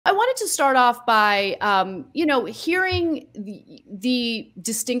wanted to start off by, hearing the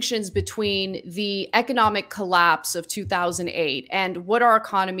distinctions between the economic collapse of 2008 and what our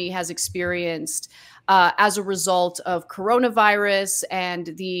economy has experienced as a result of coronavirus and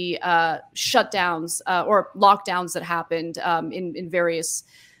the shutdowns or lockdowns that happened in various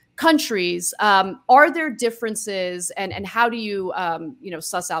countries. Are there differences, and how do you,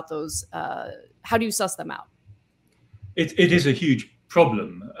 suss out those? How do you suss them out? It is a huge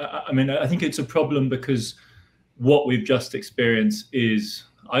problem. I mean, I think it's a problem because what we've just experienced is,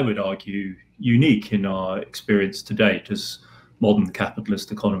 I would argue, unique in our experience to date as modern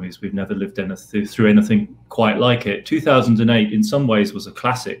capitalist economies. We've never lived through anything quite like it. 2008, in some ways, was a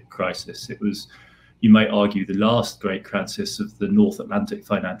classic crisis. It was, you might argue, the last great crisis of the North Atlantic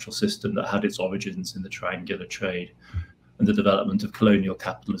financial system that had its origins in the triangular trade and the development of colonial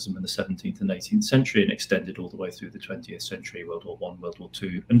capitalism in the 17th and 18th century, and extended all the way through the 20th century, World War I, World War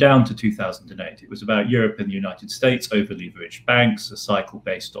II, and down to 2008. It was about Europe and the United States, over-leveraged banks, a cycle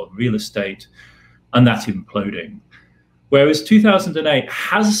based on real estate, and that imploding. Whereas 2008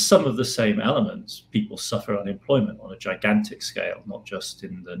 has some of the same elements. People suffer unemployment on a gigantic scale, not just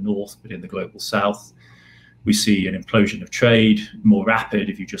in the North, but in the global South. We see an implosion of trade, more rapid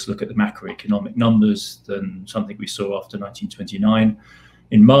if you just look at the macroeconomic numbers than something we saw after 1929.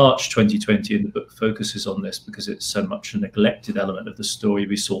 In March 2020, and the book focuses on this because it's so much a neglected element of the story,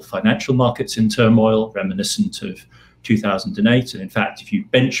 we saw financial markets in turmoil, reminiscent of 2008. And in fact, if you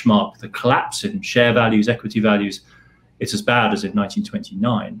benchmark the collapse in share values, equity values, it's as bad as in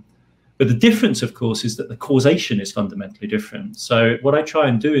 1929. But the difference, of course, is that the causation is fundamentally different. So what I try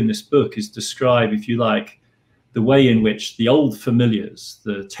and do in this book is describe, if you like, the way in which the old familiars,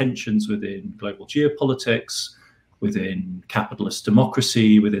 the tensions within global geopolitics, within capitalist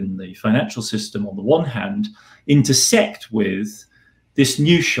democracy, within the financial system on the one hand, intersect with this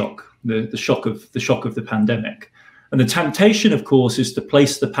new shock, the shock of the pandemic. And the temptation, of course, is to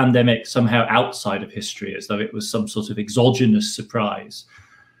place the pandemic somehow outside of history, as though it was some sort of exogenous surprise.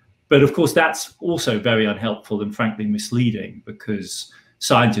 But of course, that's also very unhelpful and frankly misleading, because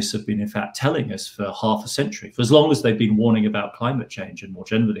scientists have been, in fact, telling us for half a century, for as long as they've been warning about climate change and more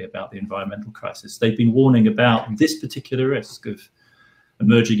generally about the environmental crisis, they've been warning about this particular risk of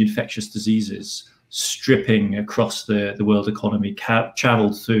emerging infectious diseases stripping across the world economy,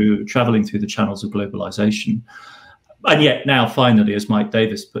 traveling through the channels of globalization. And yet now, finally, as Mike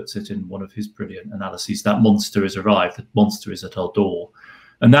Davis puts it in one of his brilliant analyses, that monster has arrived, that monster is at our door.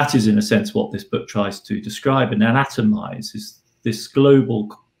 And that is, in a sense, what this book tries to describe and anatomize, is this global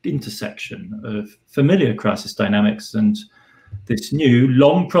intersection of familiar crisis dynamics and this new,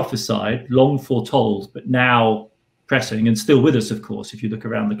 long prophesied, long foretold, but now pressing and still with us, of course. If you look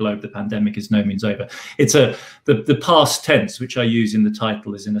around the globe, the pandemic is no means over. It's the past tense, which I use in the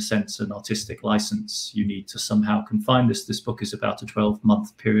title, is in a sense an artistic license. You need to somehow confine this. This book is about a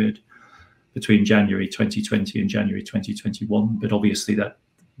 12-month period between January 2020 and January 2021. But obviously that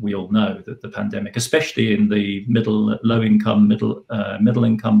we all know that the pandemic, especially in the low income, middle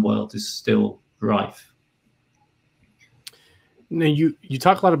income world, is still rife. Now, you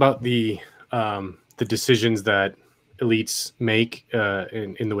talk a lot about the decisions that elites make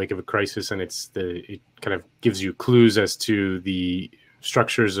in the wake of a crisis, and it kind of gives you clues as to the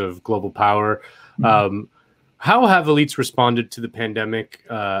structures of global power. Mm-hmm. How have elites responded to the pandemic?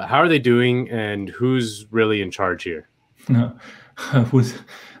 How are they doing, and who's really in charge here?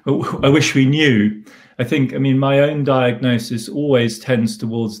 I wish we knew. I mean, my own diagnosis always tends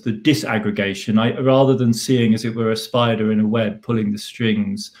towards the disaggregation. Rather than seeing, as it were, a spider in a web pulling the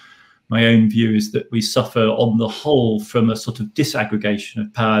strings, my own view is that we suffer on the whole from a sort of disaggregation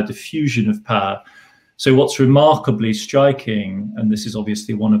of power, diffusion of power. So what's remarkably striking, and this is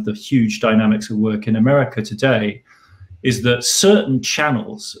obviously one of the huge dynamics of work in America today, is that certain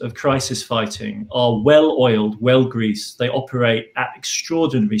channels of crisis fighting are well-oiled, well-greased. They operate at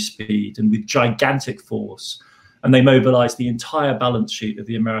extraordinary speed and with gigantic force, and they mobilize the entire balance sheet of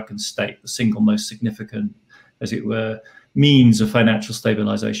the American state, the single most significant, as it were, means of financial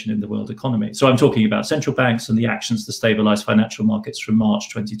stabilization in the world economy. So I'm talking about central banks and the actions to stabilize financial markets from March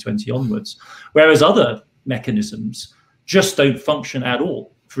 2020 onwards, whereas other mechanisms just don't function at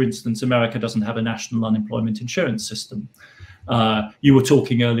all. For instance, America doesn't have a national unemployment insurance system. You were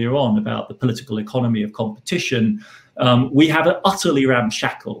talking earlier on about the political economy of competition. We have an utterly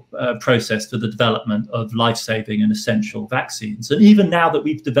ramshackle process for the development of life-saving and essential vaccines. And even now that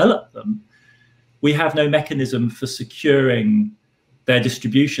we've developed them, we have no mechanism for securing their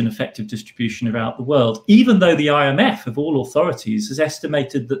distribution, effective distribution around the world, even though the IMF, of all authorities, has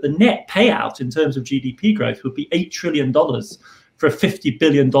estimated that the net payout in terms of GDP growth would be $8 trillion for a $50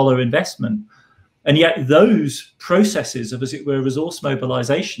 billion investment. And yet those processes of, as it were, resource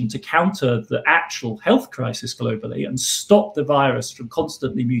mobilization to counter the actual health crisis globally and stop the virus from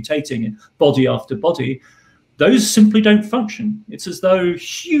constantly mutating in body after body, those simply don't function. It's as though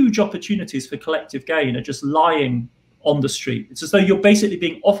huge opportunities for collective gain are just lying on the street. It's as though you're basically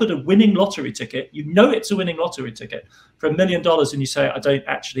being offered a winning lottery ticket. You know it's a winning lottery ticket for $1 million, and you say, I don't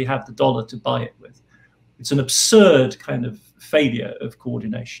actually have the dollar to buy it with. It's an absurd kind of failure of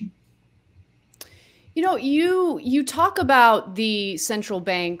coordination. You know, you talk about the central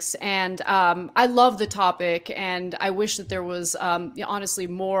banks, and I love the topic, and I wish that there was honestly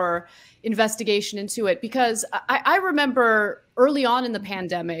more investigation into it, because I remember early on in the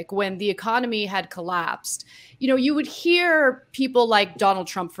pandemic when the economy had collapsed, you know, you would hear people like Donald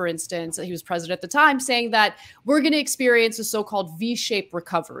Trump, for instance, he was president at the time, saying that we're going to experience a so-called V-shaped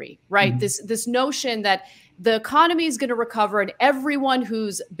recovery, right? Mm-hmm. This notion that the economy is going to recover and everyone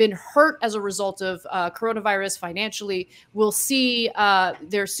who's been hurt as a result of coronavirus financially will see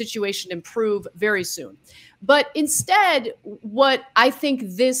their situation improve very soon. But instead, what I think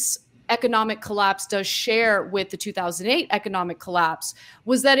this economic collapse does share with the 2008 economic collapse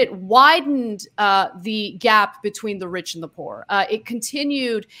was that it widened the gap between the rich and the poor.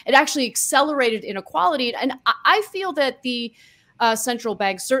 It actually accelerated inequality. And I feel that the central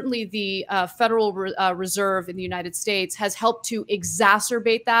bank, certainly the Federal Reserve in the United States, has helped to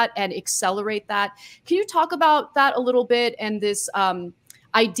exacerbate that and accelerate that. Can you talk about that a little bit, and this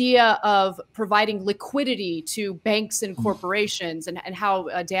idea of providing liquidity to banks and corporations, and how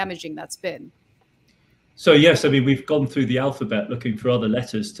damaging that's been? So yes, I mean, we've gone through the alphabet looking for other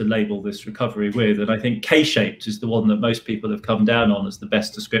letters to label this recovery with, and I think K-shaped is the one that most people have come down on as the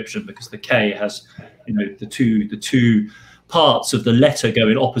best description, because the K has, you know, the two parts of the letter go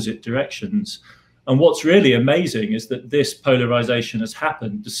in opposite directions. And what's really amazing is that this polarization has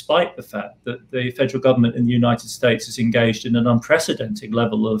happened despite the fact that the federal government in the United States is engaged in an unprecedented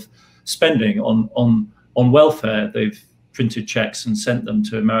level of spending on welfare. They've printed checks and sent them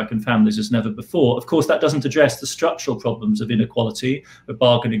to American families as never before. Of course, that doesn't address the structural problems of inequality, of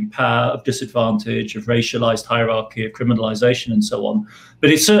bargaining power, of disadvantage, of racialized hierarchy, of criminalization, and so on.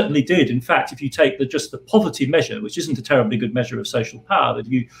 But it certainly did. In fact, if you take just the poverty measure, which isn't a terribly good measure of social power, but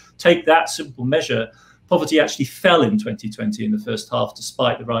if you take that simple measure, poverty actually fell in 2020 in the first half,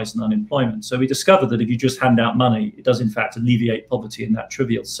 despite the rise in unemployment. So we discovered that if you just hand out money, it does in fact alleviate poverty in that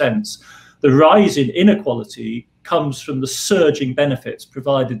trivial sense. The rise in inequality comes from the surging benefits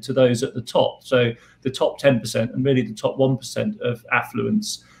provided to those at the top. So the top 10% and really the top 1% of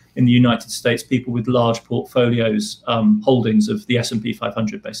affluence in the United States, people with large portfolios, holdings of the S&P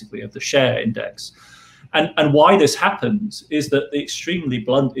 500, basically, of the share index. And why this happens is that the extremely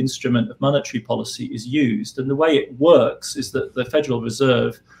blunt instrument of monetary policy is used. And the way it works is that the Federal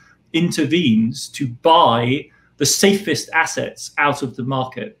Reserve intervenes to buy the safest assets out of the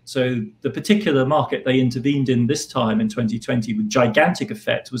market. So the particular market they intervened in this time in 2020 with gigantic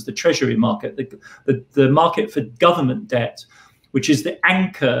effect was the treasury market, the market for government debt, which is the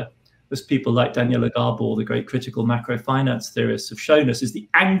anchor, as people like Daniela Gabor, the great critical macro finance theorists, have shown us, is the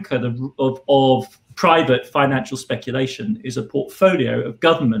anchor of private financial speculation, is a portfolio of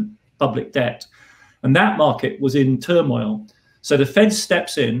government public debt. And that market was in turmoil. So the Fed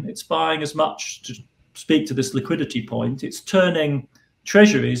steps in, it's buying as much to speak to this liquidity point. It's turning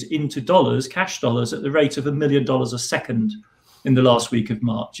treasuries into dollars, cash dollars, at the rate of $1 million a second in the last week of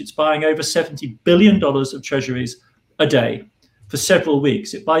March. It's buying over $70 billion of treasuries a day for several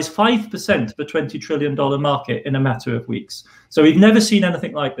weeks. It buys 5% of a $20 trillion market in a matter of weeks. So we've never seen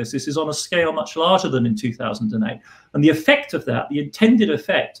anything like this. This is on a scale much larger than in 2008. And the effect of that, the intended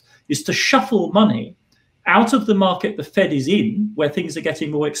effect, is to shuffle money out of the market the Fed is in, where things are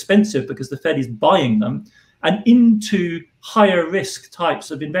getting more expensive because the Fed is buying them, and into higher risk types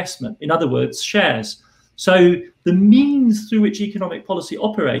of investment, in other words, shares. So the means through which economic policy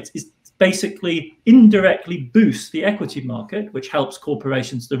operates is basically indirectly boost the equity market, which helps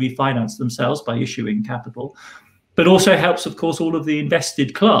corporations to refinance themselves by issuing capital, but also helps, of course, all of the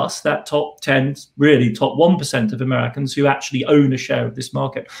invested class, that top 10, really top 1% of Americans who actually own a share of this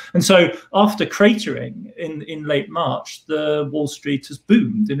market. And so after cratering in late March, the Wall Street has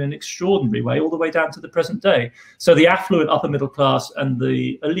boomed in an extraordinary way all the way down to the present day. So the affluent upper middle class and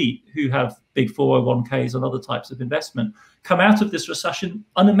the elite, who have big 401ks and other types of investment, come out of this recession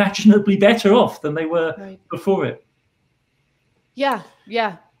unimaginably better off than they were before it. Yeah,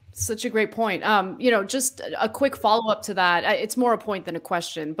 yeah. Such a great point. You know, just a quick follow-up to that. It's more a point than a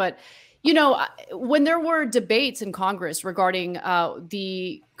question, but you know, when there were debates in Congress regarding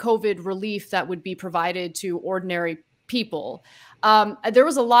the COVID relief that would be provided to ordinary people, There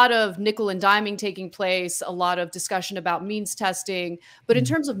was a lot of nickel and diming taking place, a lot of discussion about means testing. But in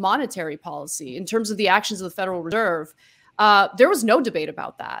terms of monetary policy, in terms of the actions of the Federal Reserve, there was no debate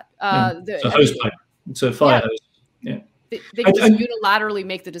about that. It's a hose pipe. It's a fire hose. Yeah. They can just unilaterally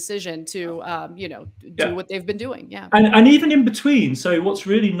make the decision to, do what they've been doing. Yeah. And even in between. So what's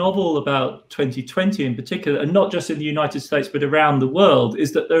really novel about 2020 in particular, and not just in the United States, but around the world,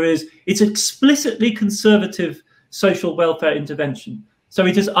 is that it's explicitly conservative social welfare intervention. So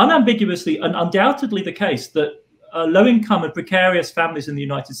it is unambiguously and undoubtedly the case that low-income and precarious families in the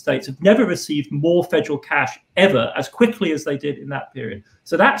United States have never received more federal cash ever as quickly as they did in that period.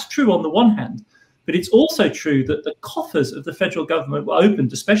 So that's true on the one hand. But it's also true that the coffers of the federal government were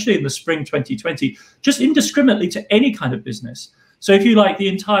opened, especially in the spring 2020, just indiscriminately to any kind of business. So if you like, the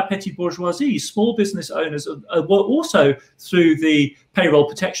entire petty bourgeoisie, small business owners were also, through the payroll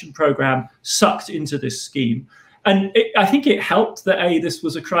protection program, sucked into this scheme. And I think it helped that, this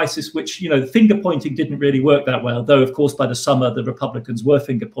was a crisis which, the finger pointing didn't really work that well, though, of course, by the summer, the Republicans were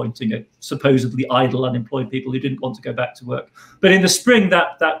finger pointing at supposedly idle, unemployed people who didn't want to go back to work. But in the spring,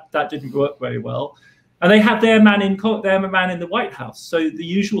 that didn't work very well. And they had their man in the White House. So the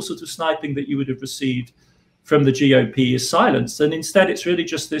usual sort of sniping that you would have received from the GOP is silenced. And instead, it's really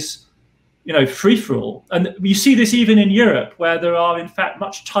just this, free-for-all. And you see this even in Europe, where there are, in fact,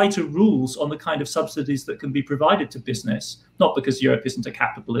 much tighter rules on the kind of subsidies that can be provided to business, not because Europe isn't a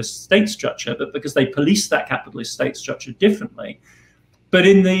capitalist state structure, but because they police that capitalist state structure differently. But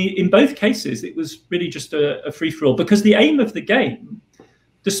in both cases, it was really just a free-for-all, because the aim of the game,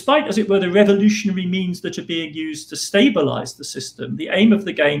 despite, as it were, the revolutionary means that are being used to stabilize the system, the aim of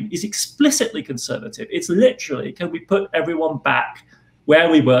the game is explicitly conservative. It's literally, can we put everyone back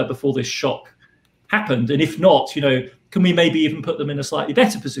where we were before this shock happened? And if not, can we maybe even put them in a slightly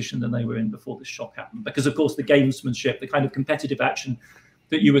better position than they were in before this shock happened? Because, of course, the gamesmanship, the kind of competitive action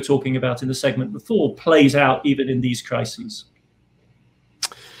that you were talking about in the segment before, plays out even in these crises.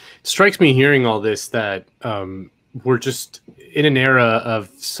 It strikes me hearing all this that we're just in an era of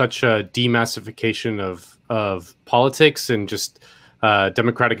such a demassification of politics and just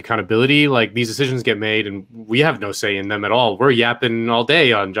democratic accountability. Like, these decisions get made and we have no say in them at all. We're yapping all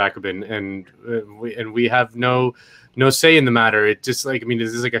day on Jacobin and we have no say in the matter. It just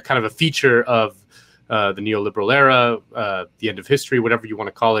this is like a kind of a feature of the neoliberal era, the end of history, whatever you want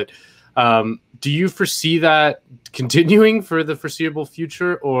to call it. Do you foresee that continuing for the foreseeable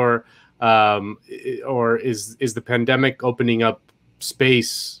future, or is the pandemic opening up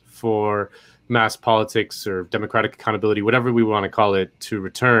space for mass politics or democratic accountability, whatever we want to call it, to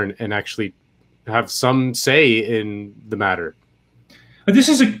return and actually have some say in the matter? This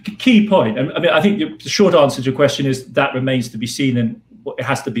is a key point. I think the short answer to your question is that remains to be seen, and it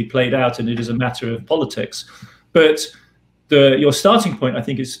has to be played out, and it is a matter of politics. But your starting point, I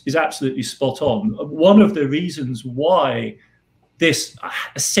think, is absolutely spot on. One of the reasons why this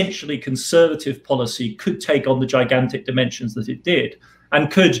essentially conservative policy could take on the gigantic dimensions that it did, and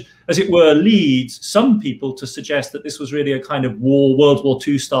could, as it were, lead some people to suggest that this was really a kind of World War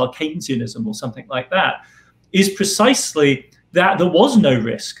II style Keynesianism or something like that, is precisely that there was no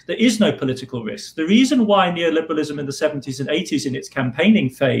risk. There is no political risk. The reason why neoliberalism in the 70s and 80s in its campaigning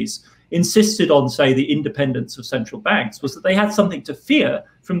phase insisted on, say, the independence of central banks was that they had something to fear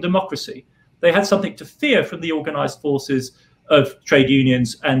from democracy. They had something to fear from the organized forces of trade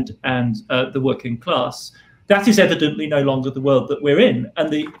unions and the working class. That is evidently no longer the world that we're in.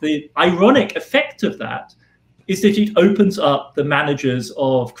 And the ironic effect of that is that it opens up the managers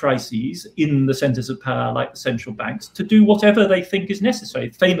of crises in the centers of power, like the central banks, to do whatever they think is necessary.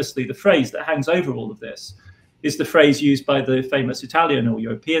 Famously, the phrase that hangs over all of this is the phrase used by the famous Italian or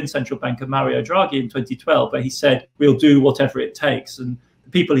European central banker Mario Draghi in 2012, where he said, we'll do whatever it takes. And the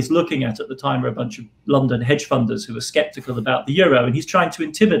people he's looking at the time are a bunch of London hedge funders who are skeptical about the euro, and he's trying to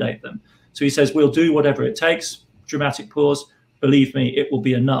intimidate them. So he says, we'll do whatever it takes. Dramatic pause. Believe me, it will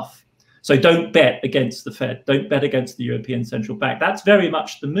be enough. So don't bet against the Fed. Don't bet against the European Central Bank. That's very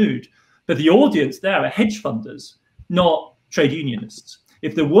much the mood. But the audience there are hedge funders, not trade unionists.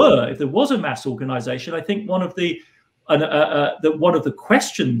 If there was a mass organization, I think one of the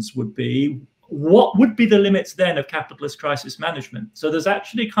questions would be, what would be the limits then of capitalist crisis management? So there's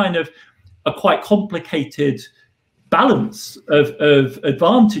actually kind of a quite complicated balance of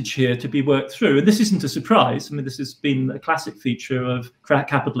advantage here to be worked through. And this isn't a surprise. I mean, this has been a classic feature of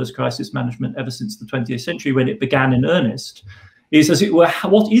capitalist crisis management ever since the 20th century, when it began in earnest, is, as it were,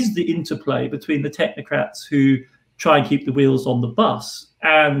 what is the interplay between the technocrats who try and keep the wheels on the bus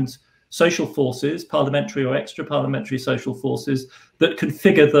and social forces, parliamentary or extra parliamentary social forces, that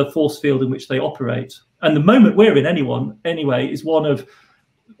configure the force field in which they operate. And the moment we're in, anyway, is one of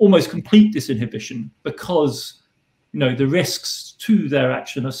almost complete disinhibition, because the risks to their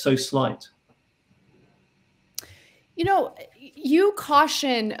action are so slight. You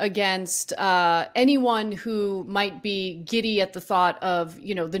caution against anyone who might be giddy at the thought of, the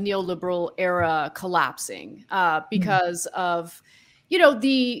neoliberal era collapsing because of,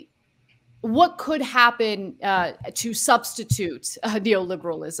 what could happen to substitute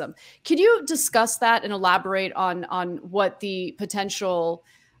neoliberalism. Can you discuss that and elaborate on what the potential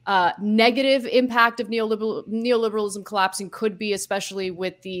negative impact of neoliberalism collapsing could be, especially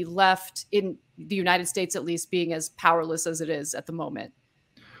with the left in the United States, at least, being as powerless as it is at the moment?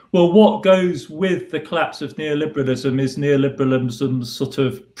 Well, what goes with the collapse of neoliberalism is neoliberalism's sort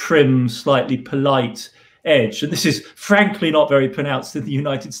of prim, slightly polite edge. And this is frankly not very pronounced in the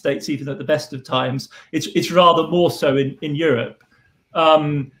United States, even at the best of times. It's rather more so in Europe.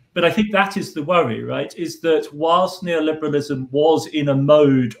 But I think that is the worry, right? Is that whilst neoliberalism was in a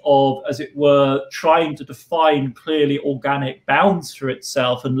mode of, as it were, trying to define clearly organic bounds for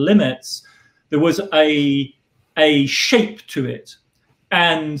itself and limits, there was a shape to it.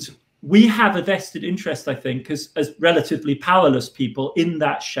 And we have a vested interest, I think, as relatively powerless people in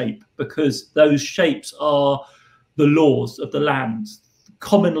that shape, because those shapes are the laws of the land,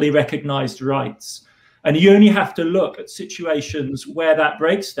 commonly recognized rights. And you only have to look at situations where that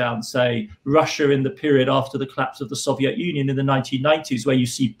breaks down, say Russia in the period after the collapse of the Soviet Union in the 1990s, where you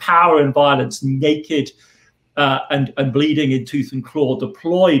see power and violence naked and bleeding in tooth and claw,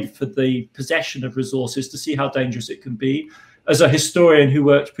 deployed for the possession of resources, to see how dangerous it can be. As a historian who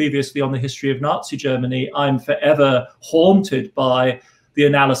worked previously on the history of Nazi Germany, I'm forever haunted by the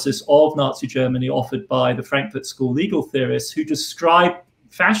analysis of Nazi Germany offered by the Frankfurt School legal theorists, who describe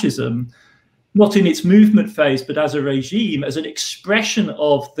fascism not in its movement phase, but as a regime, as an expression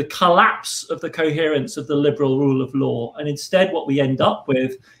of the collapse of the coherence of the liberal rule of law. And instead, what we end up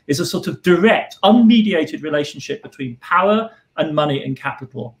with is a sort of direct, unmediated relationship between power and money and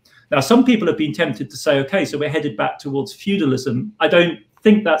capital. Now, some people have been tempted to say, okay, so we're headed back towards feudalism. I don't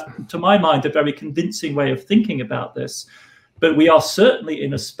think that's, to my mind, a very convincing way of thinking about this. But we are certainly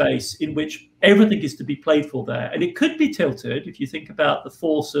in a space in which everything is to be played for there. And it could be tilted, if you think about the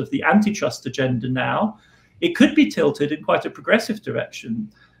force of the antitrust agenda now, it could be tilted in quite a progressive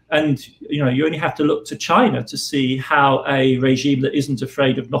direction. And you only have to look to China to see how a regime that isn't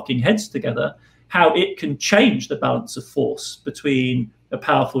afraid of knocking heads together, how it can change the balance of force between a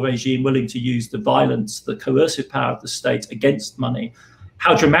powerful regime willing to use the violence, the coercive power of the state against money,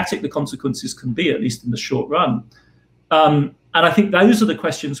 how dramatic the consequences can be, at least in the short run. And I think those are the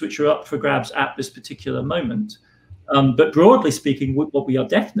questions which are up for grabs at this particular moment. But broadly speaking, what we are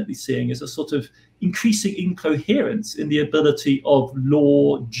definitely seeing is a sort of increasing incoherence in the ability of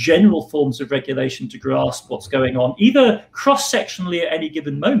law, general forms of regulation to grasp what's going on, either cross-sectionally at any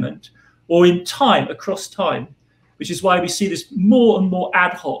given moment or in time, across time, which is why we see this more and more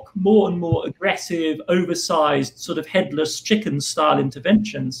ad hoc, more and more aggressive, oversized, sort of headless chicken-style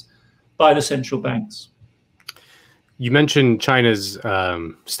interventions by the central banks. You mentioned China's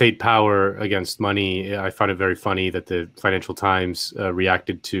state power against money. I found it very funny that the Financial Times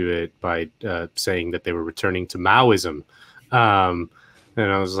reacted to it by saying that they were returning to Maoism. And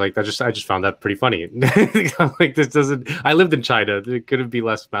I was like, I just found that pretty funny. Like, this doesn't. I lived in China. It couldn't be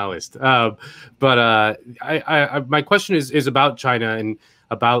less Maoist. But my question is about China and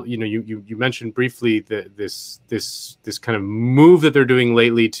about you mentioned briefly this kind of move that they're doing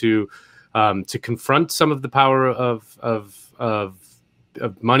lately to confront some of the power of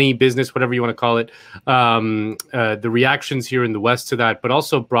money, business, whatever you want to call it, the reactions here in the West to that, but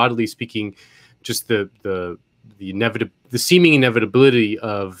also broadly speaking, just the seeming inevitability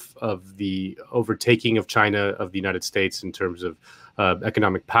of the overtaking of China of the United States in terms of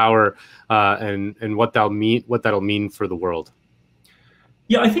economic power and what that'll mean for the world.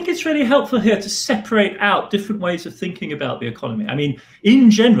 Yeah, I think it's really helpful here to separate out different ways of thinking about the economy. I mean, in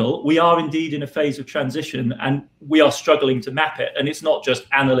general, we are indeed in a phase of transition and we are struggling to map it. And it's not just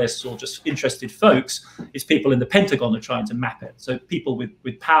analysts or just interested folks, it's people in the Pentagon are trying to map it. So people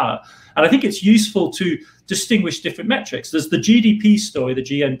with power. And I think it's useful to distinguish different metrics. There's the GDP story, the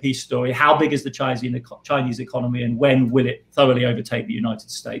GNP story. How big is the Chinese economy and when will it thoroughly overtake the United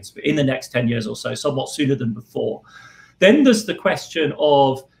States? In the next 10 years or so, somewhat sooner than before. Then there's the question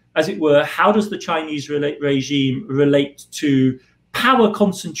of, as it were, how does the Chinese regime relate to power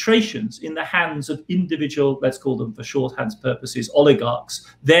concentrations in the hands of individual, let's call them for shorthand purposes, oligarchs,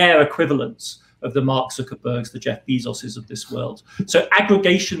 their equivalents of the Mark Zuckerbergs, the Jeff Bezoses of this world. So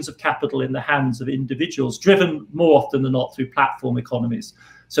aggregations of capital in the hands of individuals, driven more often than not through platform economies.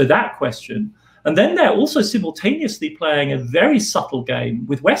 So that question. And then they're also simultaneously playing a very subtle game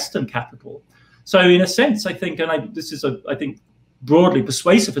with Western capital. So in a sense, I think, and this is I think, broadly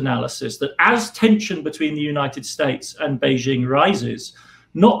persuasive analysis, that as tension between the United States and Beijing rises,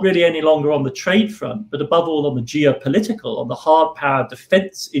 not really any longer on the trade front, but above all on the geopolitical, on the hard power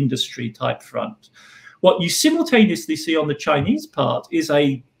defense industry type front, what you simultaneously see on the Chinese part is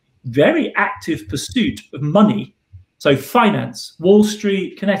a very active pursuit of money. So finance, Wall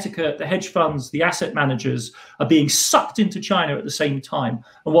Street, Connecticut, the hedge funds, the asset managers are being sucked into China at the same time.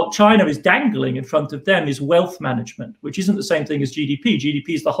 And what China is dangling in front of them is wealth management, which isn't the same thing as GDP.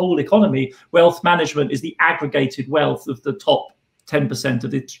 GDP is the whole economy. Wealth management is the aggregated wealth of the top 10%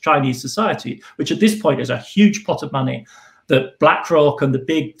 of the Chinese society, which at this point is a huge pot of money that BlackRock and the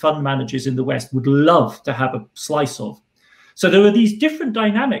big fund managers in the West would love to have a slice of. So there are these different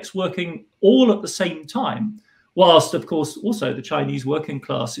dynamics working all at the same time, whilst, of course, also the Chinese working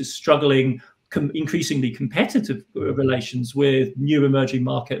class is struggling increasingly competitive relations with new emerging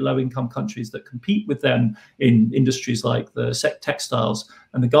market low-income countries that compete with them in industries like the textiles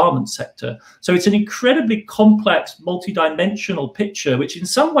and the garment sector. So it's an incredibly complex, multi-dimensional picture, which in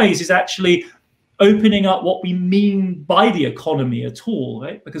some ways is actually opening up what we mean by the economy at all,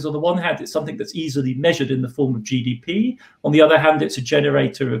 right? Because on the one hand, it's something that's easily measured in the form of GDP. On the other hand, it's a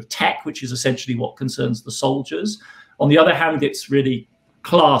generator of tech, which is essentially what concerns the soldiers. On the other hand, it's really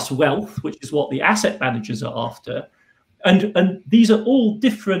class wealth, which is what the asset managers are after. And these are all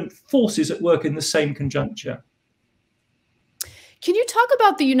different forces at work in the same conjuncture. Can you talk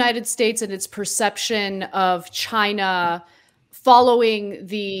about the United States and its perception of China following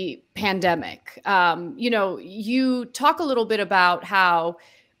the pandemic? You talk a little bit about how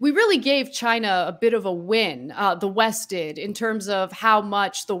we really gave China a bit of a win, the West did, in terms of how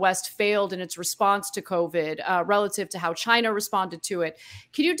much the West failed in its response to COVID relative to how China responded to it.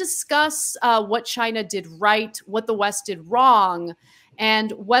 Can you discuss what China did right, what the West did wrong,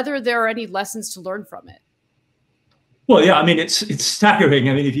 and whether there are any lessons to learn from it? Well, yeah, I mean, it's staggering.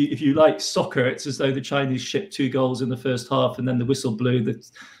 I mean, if you like soccer, it's as though the Chinese shipped 2 goals in the first half and then the whistle blew, the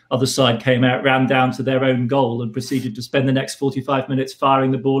other side came out, ran down to their own goal and proceeded to spend the next 45 minutes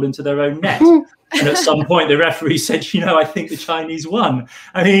firing the ball into their own net. And at some point, the referee said, I think the Chinese won.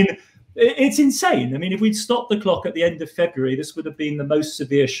 I mean, it's insane. I mean, if we'd stopped the clock at the end of February, this would have been the most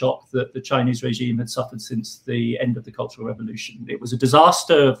severe shock that the Chinese regime had suffered since the end of the Cultural Revolution. It was a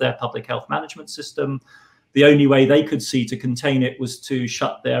disaster of their public health management system. The only way they could see to contain it was to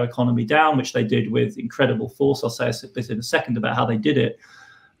shut their economy down, which they did with incredible force. I'll say a bit in a second about how they did it.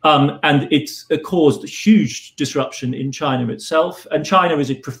 And it's caused a huge disruption in China itself. And China is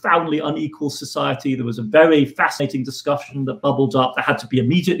a profoundly unequal society. There was a very fascinating discussion that bubbled up that had to be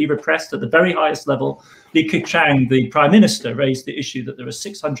immediately repressed at the very highest level. Li Keqiang, the prime minister, raised the issue that there are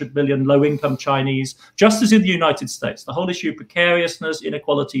 600 million low-income Chinese, just as in the United States. The whole issue of precariousness,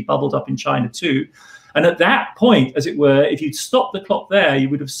 inequality bubbled up in China too. And at that point, as it were, if you'd stopped the clock there, you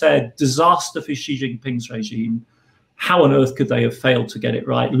would have said, disaster for Xi Jinping's regime. How on earth could they have failed to get it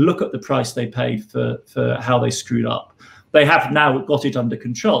right? Look at the price they paid for how they screwed up. They have now got it under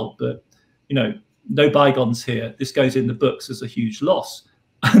control, but, no bygones here. This goes in the books as a huge loss.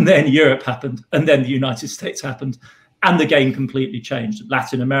 And then Europe happened, and then the United States happened, and the game completely changed.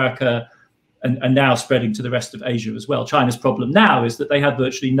 Latin America, and now spreading to the rest of Asia as well. China's problem now is that they have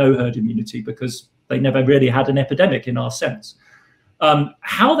virtually no herd immunity because they never really had an epidemic in our sense.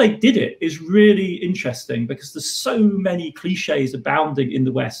 How they did it is really interesting because there's so many cliches abounding in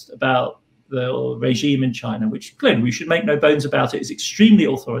the West about the regime in China, which clearly we should make no bones about it, is extremely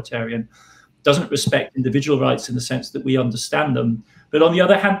authoritarian, doesn't respect individual rights in the sense that we understand them, but on the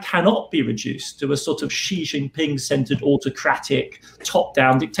other hand, cannot be reduced to a sort of Xi Jinping-centered autocratic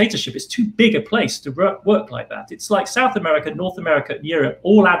top-down dictatorship. It's too big a place to work like that. It's like South America, North America, and Europe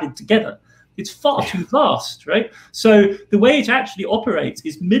all added together. It's far too vast, right? So the way it actually operates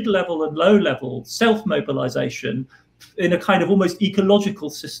is mid-level and low-level self-mobilization in a kind of almost ecological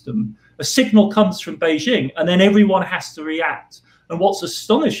system. A signal comes from Beijing, and then everyone has to react. And what's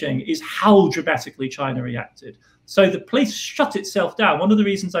astonishing is how dramatically China reacted. So the place shut itself down. One of the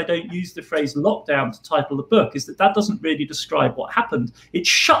reasons I don't use the phrase lockdown to title the book is that doesn't really describe what happened. It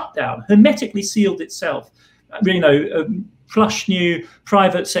shut down, hermetically sealed itself. Plush new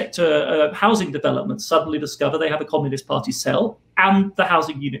private sector housing developments suddenly discover they have a Communist Party cell and the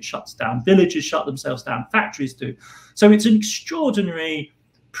housing unit shuts down. Villages shut themselves down, factories do. So it's an extraordinary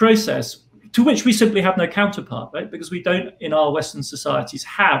process to which we simply have no counterpart, right? Because we don't, in our Western societies,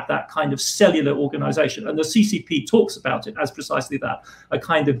 have that kind of cellular organization. And the CCP talks about it as precisely that, a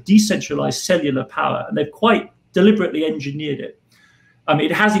kind of decentralized cellular power. And they've quite deliberately engineered it.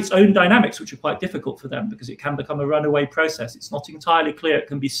 It has its own dynamics, which are quite difficult for them because it can become a runaway process. It's not entirely clear it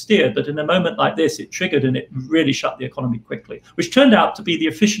can be steered, but in a moment like this, it triggered and it really shut the economy quickly, which turned out to be the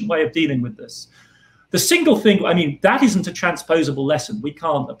efficient way of dealing with this. The single thing, that isn't a transposable lesson. We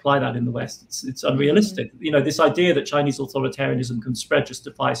can't apply that in the West. It's unrealistic. This idea that Chinese authoritarianism can spread just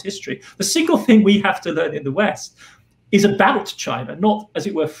defies history. The single thing we have to learn in the West is about China, not, as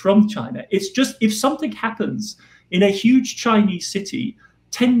it were, from China. It's just, if something happens in a huge Chinese city,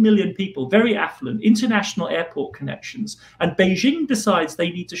 10 million people, very affluent, international airport connections, and Beijing decides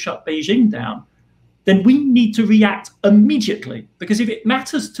they need to shut Beijing down, then we need to react immediately. Because if it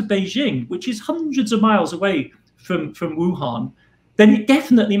matters to Beijing, which is hundreds of miles away from Wuhan, then it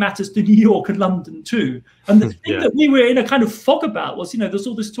definitely matters to New York and London too. And the thing that we were in a kind of fog about was, there's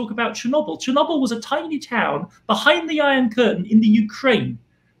all this talk about Chernobyl. Chernobyl was a tiny town behind the Iron Curtain in the Ukraine.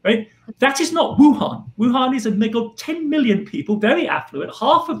 Right? That is not Wuhan. Wuhan is a mega 10 million people, very affluent,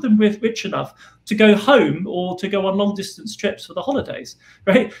 half of them rich enough to go home or to go on long distance trips for the holidays.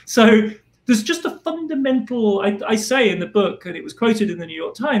 Right? So there's just a fundamental, I say in the book, and it was quoted in the New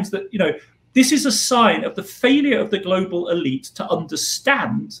York Times, that, this is a sign of the failure of the global elite to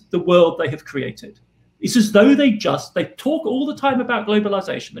understand the world they have created. It's as though they talk all the time about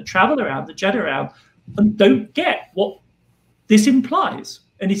globalization, they travel around, they jet around, and don't get what this implies.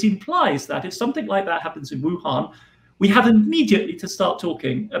 And it implies that if something like that happens in Wuhan, we have immediately to start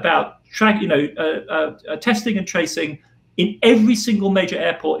talking about testing and tracing in every single major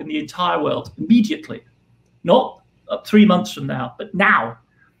airport in the entire world immediately, not 3 months from now, but now.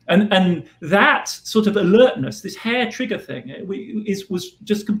 And that sort of alertness, this hair trigger thing, was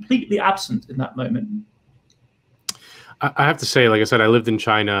just completely absent in that moment. I have to say, like I said, I lived in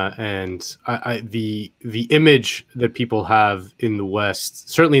China, and the image that people have in the West,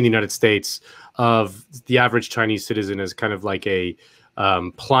 certainly in the United States, of the average Chinese citizen as kind of like a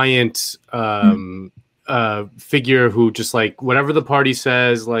pliant figure who just like whatever the party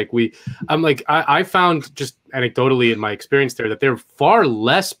says. I found just anecdotally in my experience there that they're far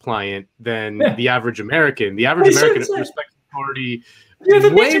less pliant than the average American. The average American respects the party. You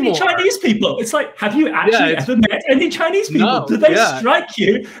ever met any Chinese people? It's like, have you actually ever met any Chinese people? No, do they strike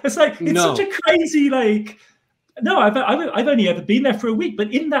you? It's like, it's such a crazy, no, I've only ever been there for a week,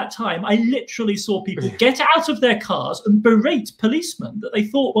 but in that time, I literally saw people get out of their cars and berate policemen that they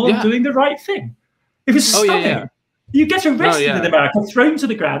thought were doing the right thing. It was stunning. You get arrested in America, thrown to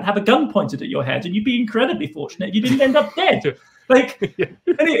the ground, have a gun pointed at your head, and you'd be incredibly fortunate you didn't end up dead.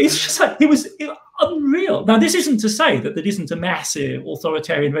 It's just like, it was unreal. Now, this isn't to say that there isn't a massive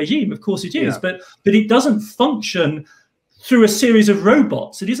authoritarian regime. Of course it is, but it doesn't function through a series of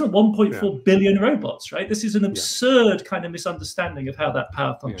robots. It isn't 1.4 billion robots, right? This is an absurd kind of misunderstanding of how that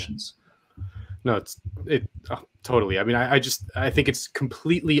power functions. No, totally. I think it's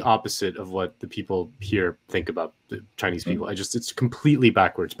completely opposite of what the people here think about the Chinese people. It's completely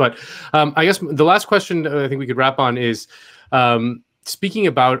backwards. But I guess the last question I think we could wrap on is, speaking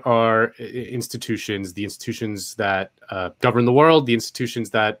about our institutions, the institutions that govern the world, the institutions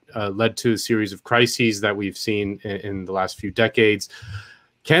that led to a series of crises that we've seen in the last few decades,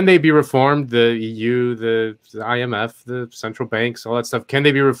 can they be reformed? The EU, the IMF, the central banks, all that stuff. Can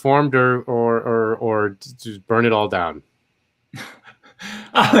they be reformed or just burn it all down?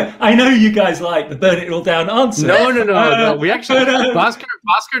 I know you guys like the burn it all down answer. No. We actually,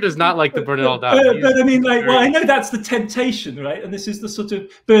 Bhaskar does not like the burn it all down. I know that's the temptation, right? And this is the sort of,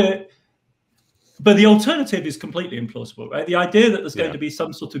 but the alternative is completely implausible, right? The idea that there's going to be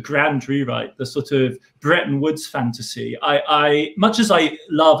some sort of grand rewrite, the sort of Bretton Woods fantasy. I much as I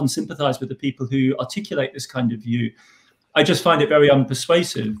love and sympathize with the people who articulate this kind of view, I just find it very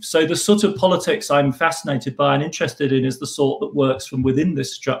unpersuasive. So the sort of politics I'm fascinated by and interested in is the sort that works from within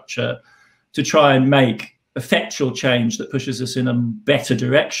this structure to try and make effectual change that pushes us in a better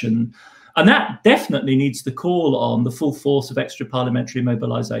direction. And that definitely needs to call on the full force of extra parliamentary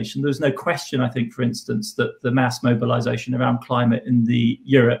mobilization. There's no question, I think, for instance, that the mass mobilization around climate in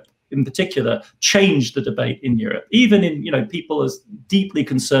Europe in particular changed the debate in Europe, even in people as deeply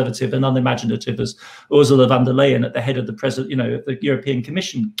conservative and unimaginative as Ursula von der Leyen at the head of the the European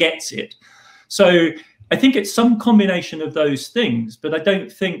Commission gets it. So I think it's some combination of those things, but I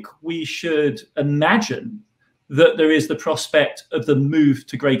don't think we should imagine that there is the prospect of the move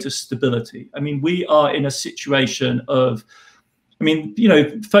to greater stability. I mean, we are in a situation of I mean, you know,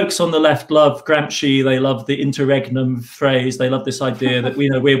 folks on the left love Gramsci. They love the interregnum phrase. They love this idea that, you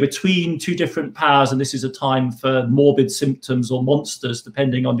know, we're between two different powers, and this is a time for morbid symptoms or monsters,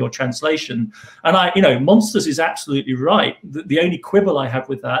 depending on your translation. And you know, monsters is absolutely right. The only quibble I have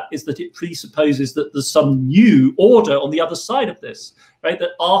with that is that it presupposes that there's some new order on the other side of this, right?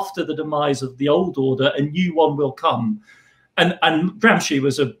 That after the demise of the old order, a new one will come. And Gramsci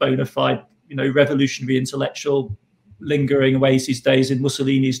was a bona fide, you know, revolutionary intellectual, lingering away his days in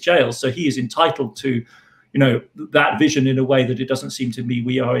Mussolini's jail. So he is entitled to, you know, that vision in a way that it doesn't seem to me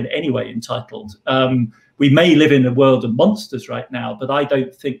we are in any way entitled. We may live in a world of monsters right now, but I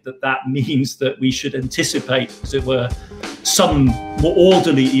don't think that that means that we should anticipate, as it were, some more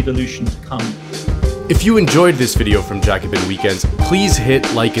orderly evolution to come. If you enjoyed this video from Jacobin Weekends, please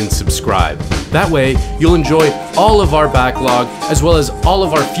hit like and subscribe. That way, you'll enjoy all of our backlog, as well as all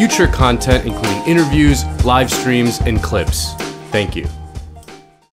of our future content, including interviews, live streams, and clips. Thank you.